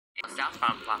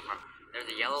Southbound platform. There's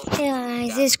a yellow. Hey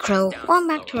guys, this is Crow. Welcome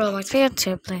back to Roblox Video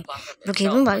to play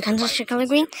Brookhaven, but Kansas City color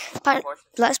green. But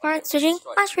last part switching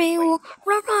last review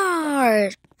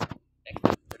Roblox.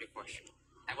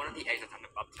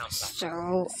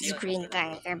 So it's green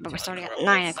thing, but we're starting at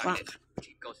 9 o'clock.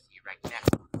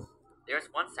 There's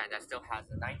one sign that still has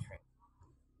a night train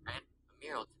and a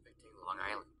mural depicting Long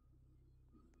Island.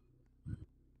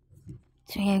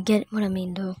 So yeah, get what I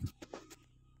mean though.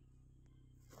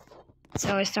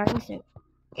 So we're starting soon.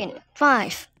 In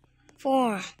 5,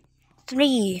 4,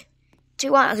 3,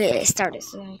 2, 1. Okay, it started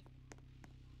soon.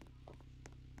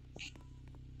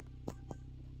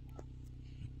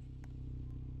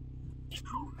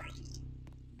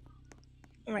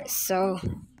 Alright, so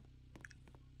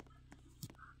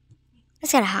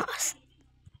let's get a house.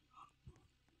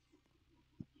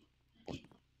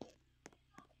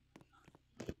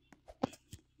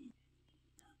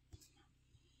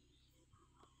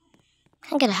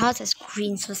 I get a house that's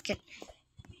green, so let's get.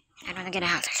 I don't want to get a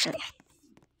house actually.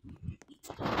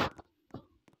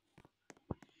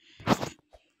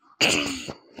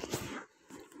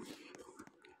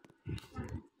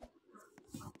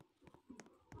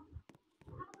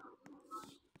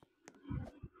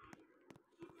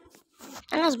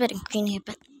 I know it's a bit green here,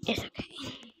 but it's okay.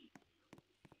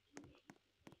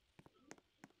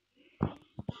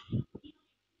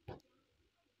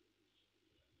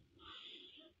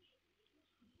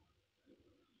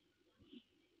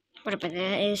 Whatever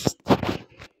that is.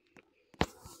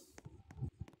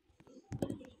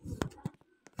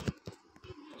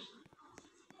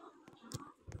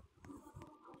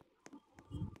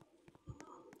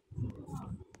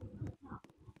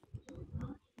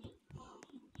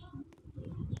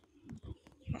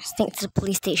 I think it's a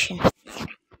police station.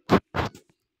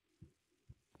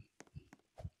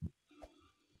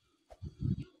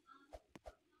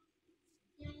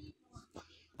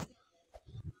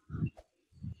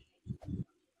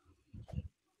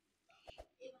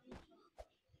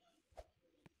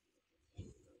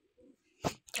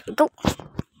 There we go.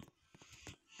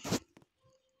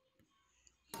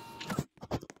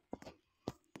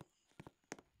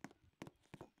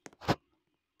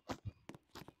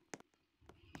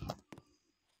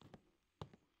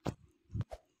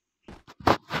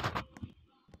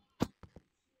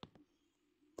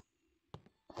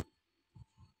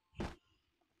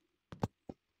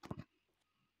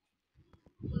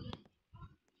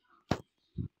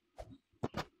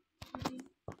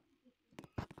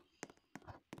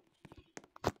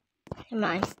 Never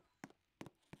mind.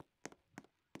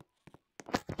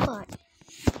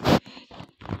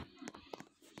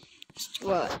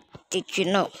 What did you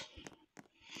know?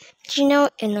 Did you know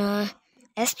in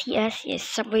SPS is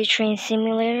Subway Train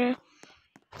Simulator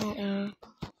at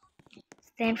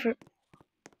Stanford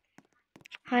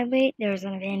Highway? There's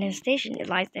an abandoned station that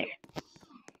lies there.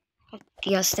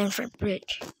 The Stanford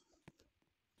Bridge.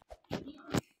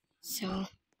 So,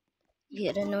 if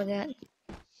you didn't know that,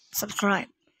 subscribe.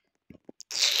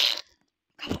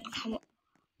 Come on, come on.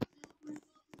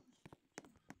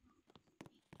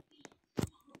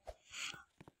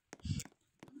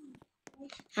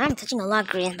 I'm touching a lot of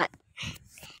green, but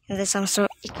there's some sort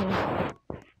you can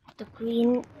the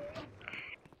green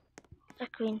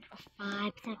for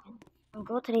 5 seconds. And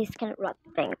go to this kind of rock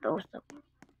thing though, so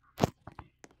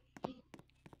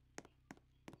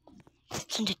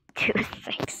it's into 2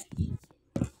 things.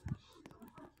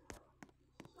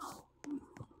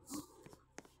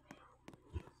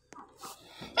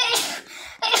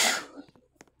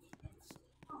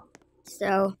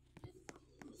 So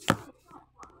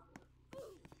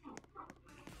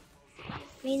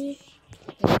green,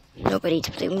 nobody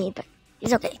to play with me, but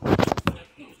it's okay.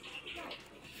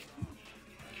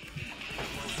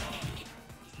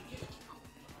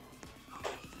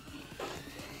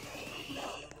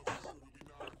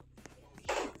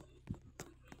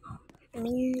 I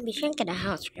mean, we shouldn't get a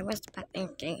house, right? What's the bad thing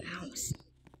of getting a house?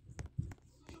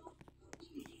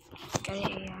 Get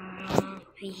a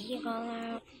vehicle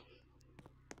out.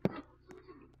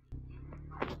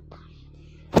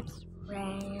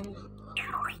 Ram.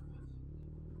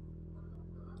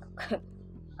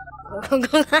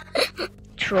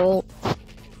 Troll.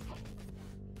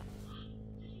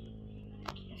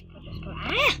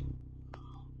 Ah!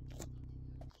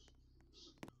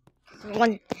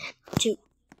 1, 2,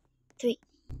 3.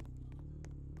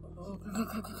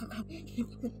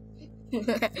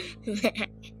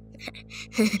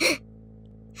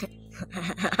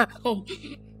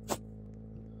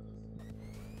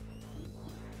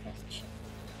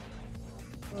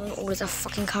 Oh, there's a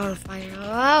fucking car on fire.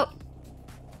 Oh!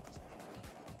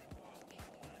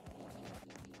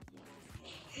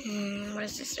 What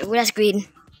is this? Oh, that's green.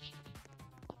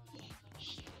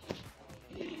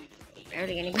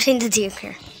 Barely anybody in the team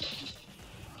here.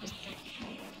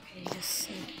 Just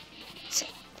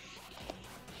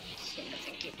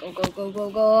thank you. Go, go, go, go,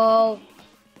 go.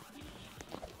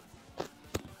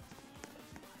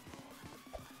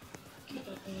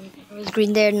 There's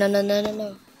green there. No, no, no, no,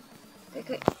 no.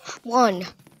 Okay, okay. 1,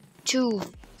 2.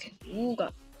 Okay. Ooh,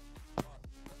 God.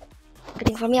 Good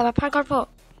thing for me. I have a parkour pole.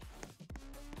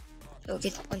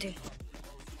 Okay, 1, 2.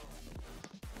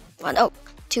 1, oh,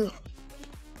 2.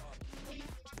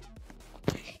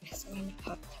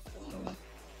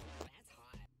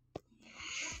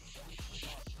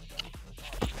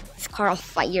 This car on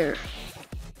fire.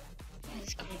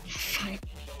 This car on fire.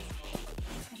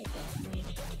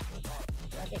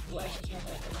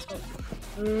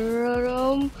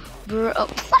 Bro,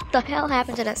 what the hell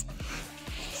happened to this?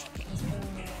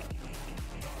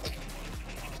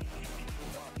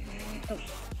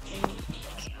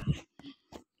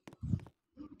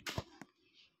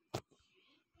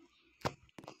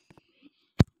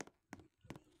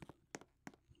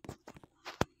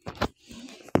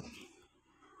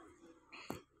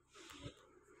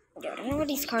 I don't know what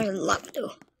these cars unlock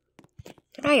though.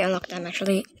 Did I unlock them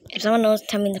actually? If someone knows,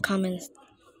 tell me in the comments.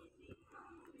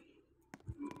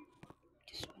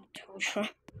 Just want to try.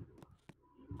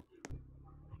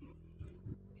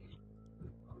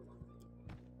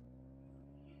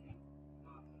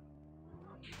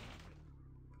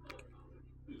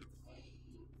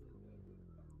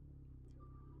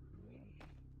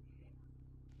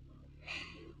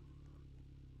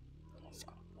 Let's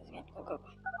go. Go, go,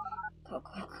 go, go,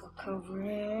 go,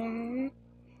 go.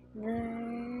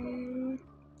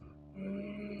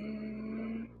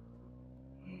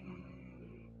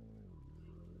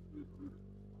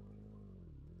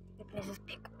 There's this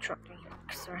pickup truck right here.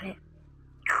 Sorry.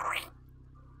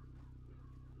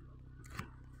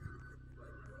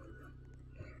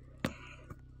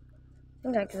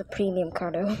 Looks like it's a premium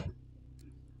car though. It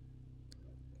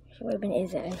would have been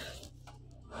easy.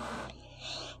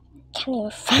 Can't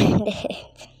even find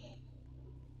it.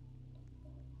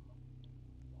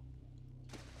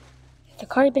 The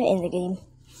car had been in the game.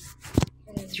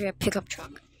 And there's a pickup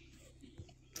truck.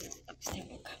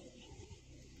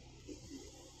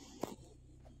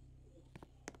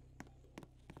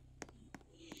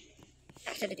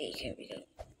 After the day, here we go.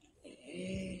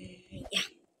 Yeah.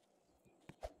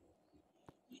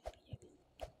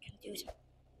 Can do some.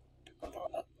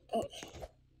 Oh.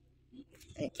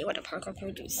 Let's see what the parkour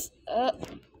produce.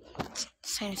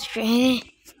 Science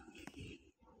tree.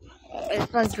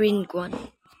 It's not green one.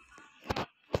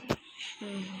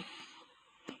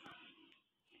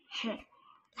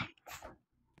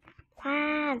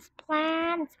 Plants,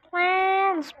 plants,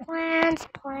 plants, plants,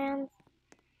 plants.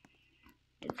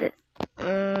 Is it?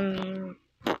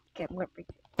 Okay, I'm gonna break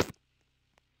it.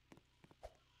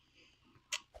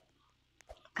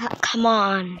 Come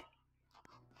on.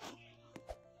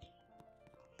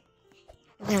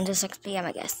 Until 6 p.m.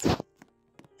 I guess.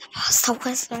 Stop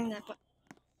whispering that.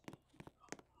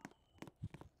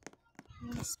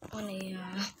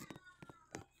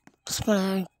 Just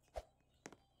want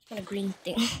a green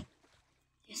thing.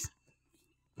 Yes.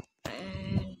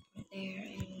 And there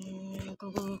and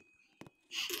go, go.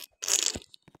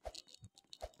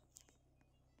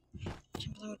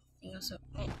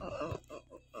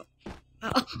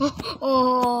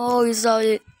 Oh, you saw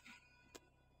it.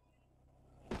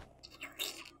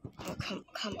 Oh,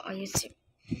 come on, you see.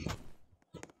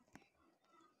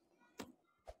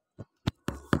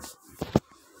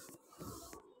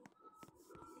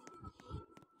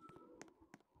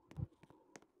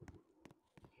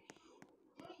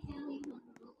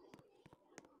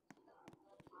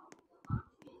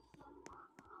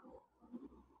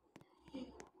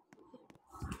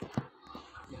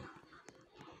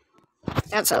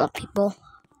 That's a lot of people.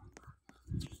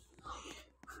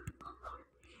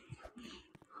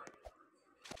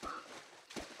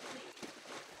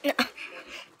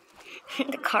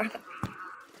 The car.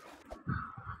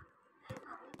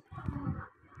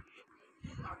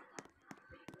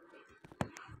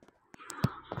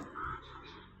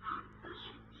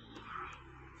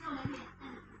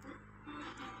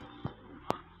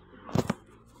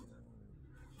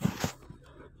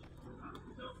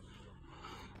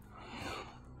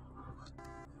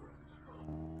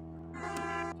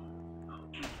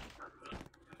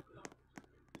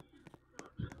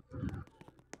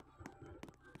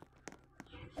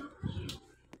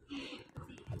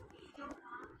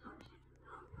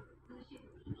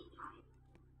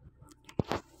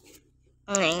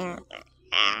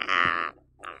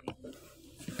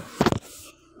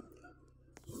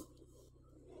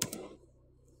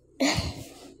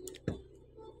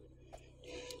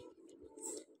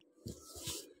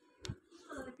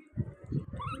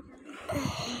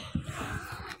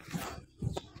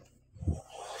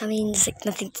 I mean, it's like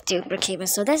nothing to do with Brookhaven.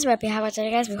 So that's wrap it. How about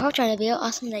that, guys? We hope you enjoyed the video.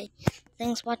 Awesome day.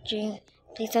 Thanks for watching.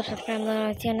 Please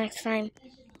subscribe. See you next time.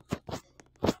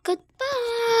 Goodbye.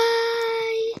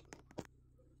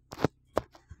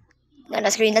 No,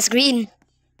 that's green. That's green.